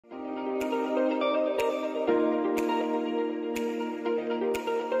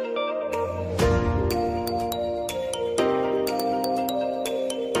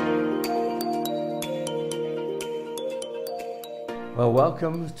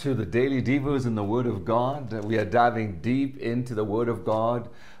Welcome to the Daily Devos in the Word of God. We are diving deep into the Word of God,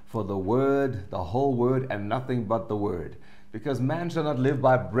 for the Word, the whole Word, and nothing but the Word. Because man shall not live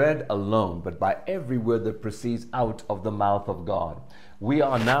by bread alone, but by every word that proceeds out of the mouth of God. We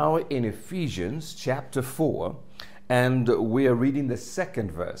are now in Ephesians chapter 4, and we are reading the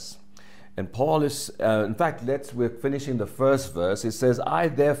second verse. And Paul is, we're finishing the first verse. It says, I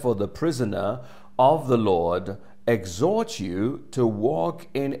therefore, the prisoner of the Lord, exhort you to walk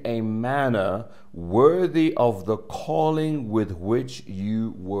in a manner worthy of the calling with which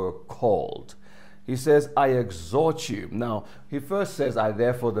you were called. He says, I exhort you. Now, he first says, I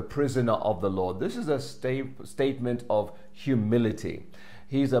therefore, the prisoner of the Lord. This is a statement of humility.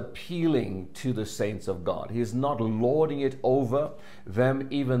 He's appealing to the saints of God. He's not lording it over them,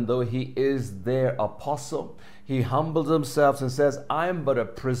 even though he is their apostle. He humbles himself and says, I am but a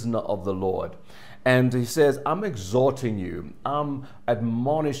prisoner of the Lord. And he says, I'm exhorting you, I'm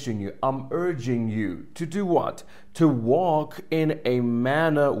admonishing you, I'm urging you to do what? To walk in a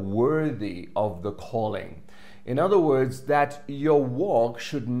manner worthy of the calling. In other words, that your walk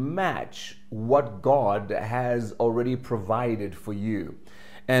should match what God has already provided for you.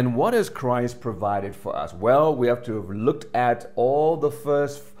 And what has Christ provided for us? Well, we have to have looked at all the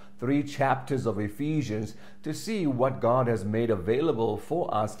first 3 chapters of Ephesians to see what God has made available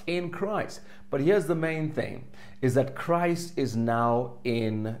for us in Christ. But here's the main thing, is that Christ is now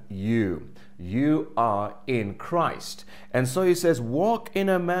in you. You are in Christ. And so he says, walk in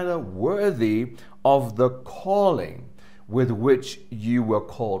a manner worthy of the calling with which you were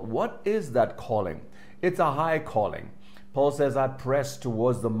called. What is that calling? It's a high calling. Paul says, I press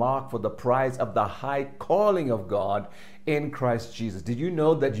towards the mark for the prize of the high calling of God in Christ Jesus. Did you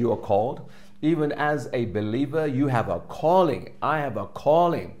know that you are called? Even as a believer, you have a calling. I have a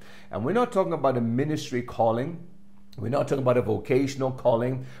calling. And we're not talking about a ministry calling. We're not talking about a vocational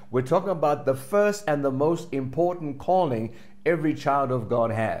calling. We're talking about the first and the most important calling every child of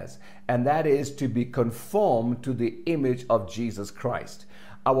God has. And that is to be conformed to the image of Jesus Christ.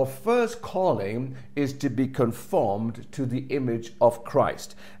 Our first calling is to be conformed to the image of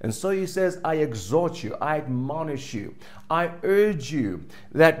Christ. And so he says, I exhort you, I admonish you, I urge you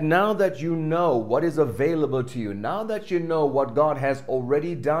that now that you know what is available to you, now that you know what God has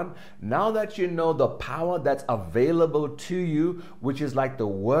already done, now that you know the power that's available to you, which is like the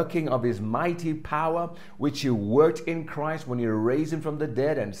working of his mighty power, which you worked in Christ when you raised him from the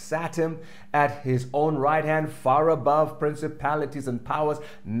dead and sat him at his own right hand, far above principalities and powers.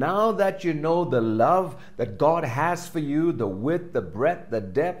 Now that you know the love that God has for you, the width, the breadth, the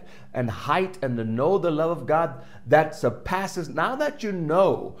depth and height, and to know the love of God that surpasses, now that you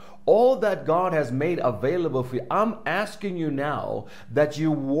know all that God has made available for you, I'm asking you now that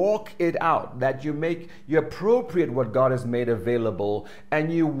you walk it out, that you appropriate what God has made available,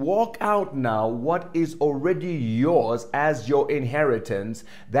 and you walk out now what is already yours as your inheritance,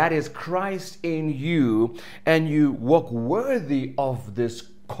 that is Christ in you, and you walk worthy of this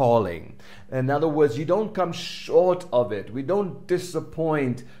calling. In other words, you don't come short of it. We don't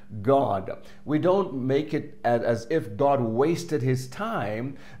disappoint God. We don't make it as if God wasted his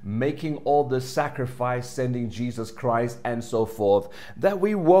time making all the sacrifice, sending Jesus Christ and so forth, that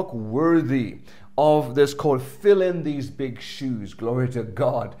we walk worthy of this call. Fill in these big shoes, glory to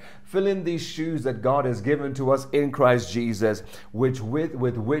God. Fill in these shoes that God has given to us in Christ Jesus, with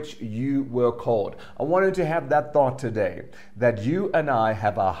which you were called. I wanted to have that thought today, that you and I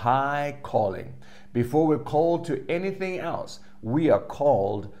have a high calling. Before we're called to anything else, we are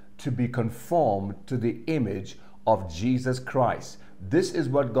called to be conformed to the image of Jesus Christ. This is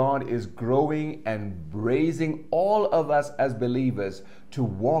what God is growing and raising all of us as believers to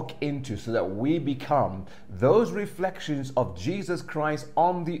walk into, so that we become those reflections of Jesus Christ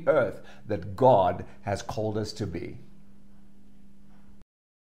on the earth that God has called us to be.